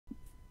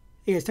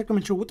Hey guys,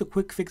 TechDimension with a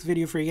quick fix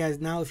video for you guys.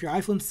 Now, if your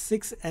iPhone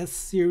 6s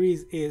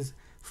series is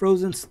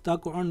frozen,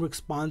 stuck, or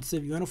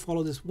unresponsive, you want to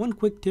follow this one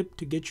quick tip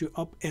to get you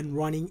up and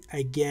running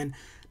again.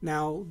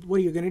 Now,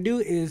 what you're going to do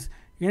is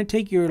you're going to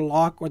take your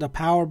lock or the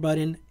power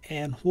button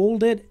and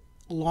hold it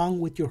along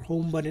with your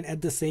home button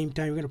at the same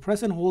time. You're going to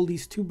press and hold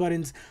these two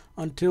buttons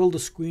until the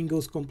screen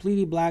goes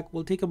completely black.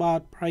 Will take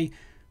about probably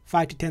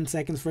 5 to 10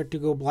 seconds for it to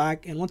go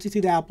black, and once you see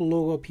the Apple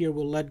logo up here,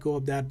 we'll let go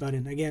of that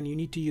button. Again, you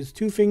need to use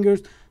two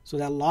fingers, so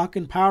that lock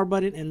and power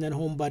button and then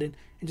home button,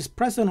 and just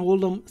press and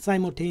hold them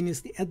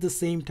simultaneously at the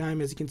same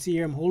time. As you can see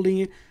here, I'm holding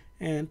it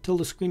until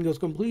the screen goes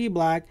completely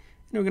black,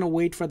 and we're going to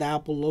wait for the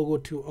Apple logo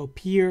to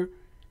appear,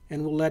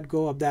 and we'll let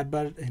go of that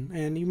button.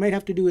 And you might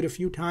have to do it a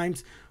few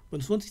times.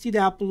 Once you see the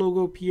Apple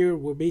logo appear,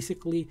 we'll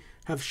basically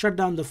have shut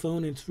down the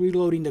phone. It's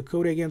reloading the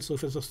code again. So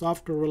if it's a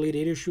software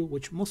related issue,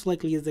 which most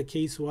likely is the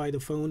case why the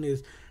phone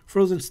is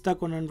frozen,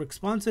 stuck, or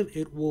unresponsive,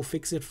 it will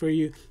fix it for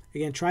you.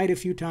 Again, try it a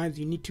few times.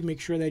 You need to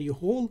make sure that you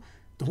hold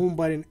the home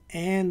button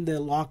and the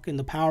lock and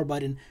the power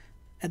button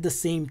at the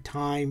same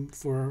time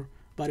for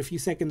about a few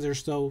seconds or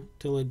so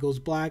till it goes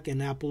black and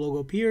the Apple logo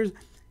appears.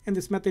 And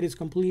this method is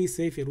completely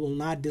safe. It will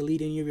not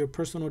delete any of your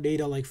personal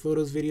data like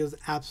photos, videos,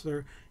 apps,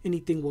 or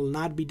anything will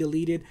not be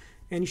deleted.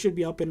 And you should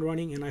be up and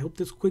running. And I hope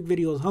this quick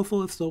video is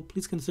helpful. If so,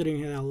 please consider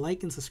hitting that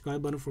like and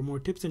subscribe button for more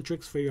tips and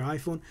tricks for your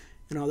iPhone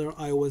and other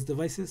iOS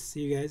devices.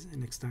 See you guys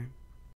next time.